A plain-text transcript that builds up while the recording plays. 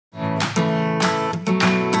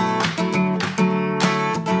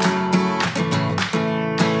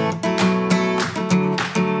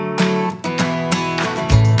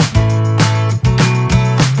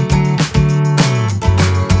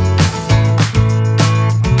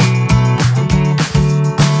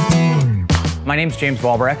My name is James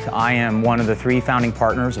Walbrecht. I am one of the 3 founding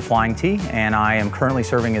partners of FlyingTee, and I am currently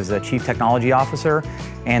serving as the Chief Technology Officer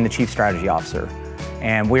and the Chief Strategy Officer.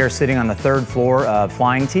 And we are sitting on the 3rd floor of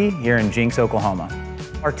FlyingTee here in Jinx, Oklahoma.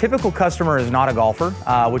 Our typical customer is not a golfer,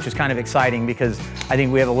 which is kind of exciting because I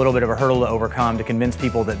think we have a little bit of a hurdle to overcome to convince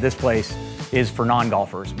people that this place is for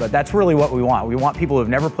non-golfers. But that's really what we want. We want people who have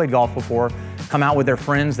never played golf before, come out with their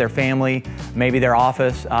friends, their family, maybe their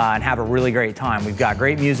office, and have a really great time. We've got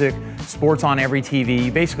great music, sports on every TV.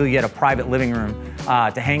 You basically get a private living room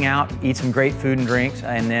to hang out, eat some great food and drinks,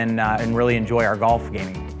 and then really enjoy our golf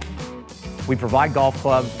gaming. We provide golf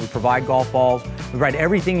clubs, we provide golf balls, we provide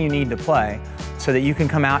everything you need to play so that you can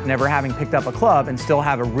come out never having picked up a club and still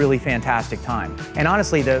have a really fantastic time. And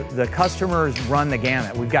honestly, the customers run the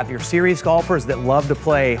gamut. We've got your serious golfers that love to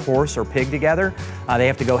play horse or pig together. They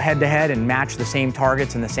have to go head to head and match the same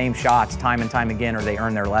targets and the same shots time and time again, or they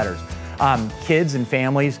earn their letters. Kids and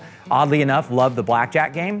families, oddly enough, love the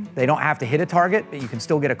blackjack game. They don't have to hit a target, but you can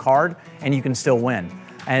still get a card and you can still win.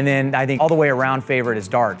 And then I think all the way around favorite is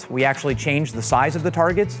darts. We actually changed the size of the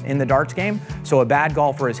targets in the darts game. So a bad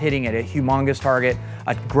golfer is hitting at a humongous target.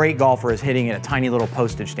 A great golfer is hitting at a tiny little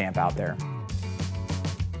postage stamp out there.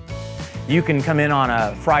 You can come in on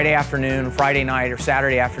a Friday afternoon, Friday night, or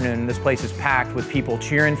Saturday afternoon. This place is packed with people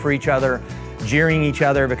cheering for each other, jeering each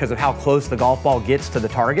other because of how close the golf ball gets to the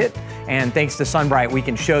target. And thanks to SunBrite, we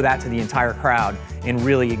can show that to the entire crowd in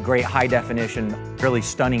really great high definition, really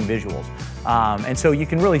stunning visuals. And so you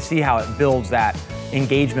can really see how it builds that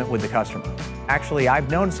engagement with the customer. Actually, I've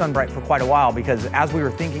known SunBrite for quite a while because as we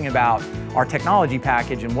were thinking about our technology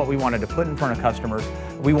package and what we wanted to put in front of customers,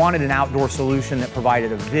 we wanted an outdoor solution that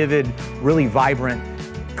provided a vivid, really vibrant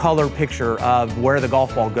color picture of where the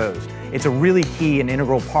golf ball goes. It's a really key and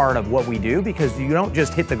integral part of what we do because you don't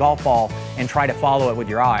just hit the golf ball and try to follow it with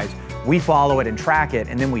your eyes. We follow it and track it,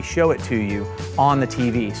 and then we show it to you on the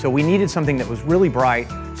TV. So we needed something that was really bright,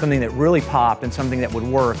 something that really popped, and something that would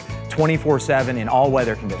work 24/7 in all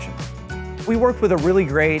weather conditions. We worked with a really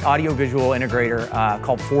great audiovisual integrator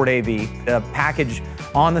called Ford AV. The package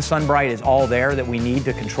on the SunBrite is all there that we need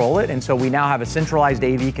to control it, and so we now have a centralized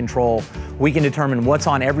AV control. We can determine what's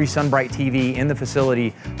on every SunBrite TV in the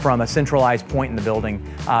facility from a centralized point in the building,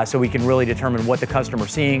 so we can really determine what the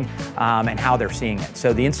customer's seeing and how they're seeing it.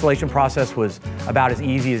 So the installation process was about as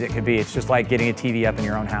easy as it could be. It's just like getting a TV up in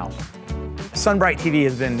your own house. SunBriteTV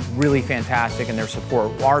has been really fantastic in their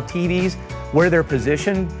support. Our TVs, where they're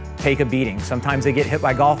positioned, take a beating. Sometimes they get hit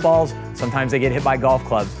by golf balls, sometimes they get hit by golf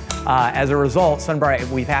clubs. As a result, SunBrite,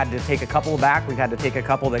 we've had to take a couple back. We've had to take a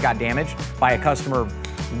couple that got damaged by a customer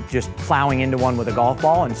just plowing into one with a golf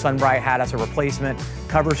ball, and SunBrite had us a replacement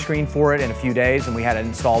cover screen for it in a few days, and we had it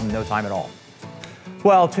installed in no time at all.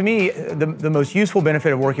 Well, to me, the most useful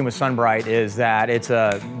benefit of working with SunBrite is that it's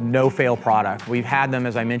a no-fail product. We've had them,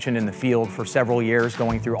 as I mentioned, in the field for several years,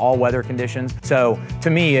 going through all weather conditions. So to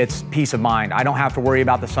me, it's peace of mind. I don't have to worry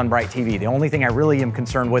about the SunBrite TV. The only thing I really am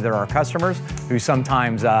concerned with are our customers, who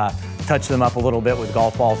sometimes touch them up a little bit with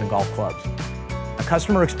golf balls and golf clubs. A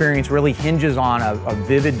customer experience really hinges on a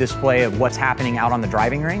vivid display of what's happening out on the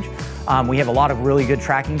driving range. We have a lot of really good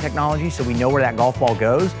tracking technology, so we know where that golf ball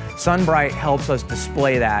goes. SunBrite helps us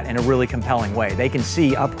display that in a really compelling way. They can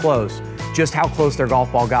see up close just how close their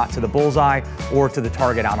golf ball got to the bullseye or to the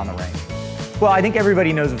target out on the range. Well, I think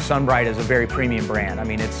everybody knows of SunBrite as a very premium brand. I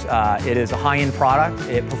mean, it is a high-end product.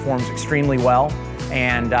 It performs extremely well,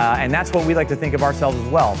 and that's what we like to think of ourselves as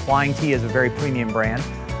well. FlyingTee is a very premium brand.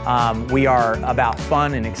 We are about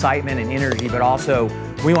fun and excitement and energy, but also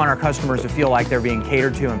we want our customers to feel like they're being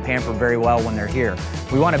catered to and pampered very well when they're here.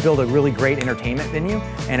 We want to build a really great entertainment venue,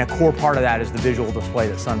 and a core part of that is the visual display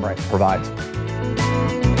that SunBrite provides.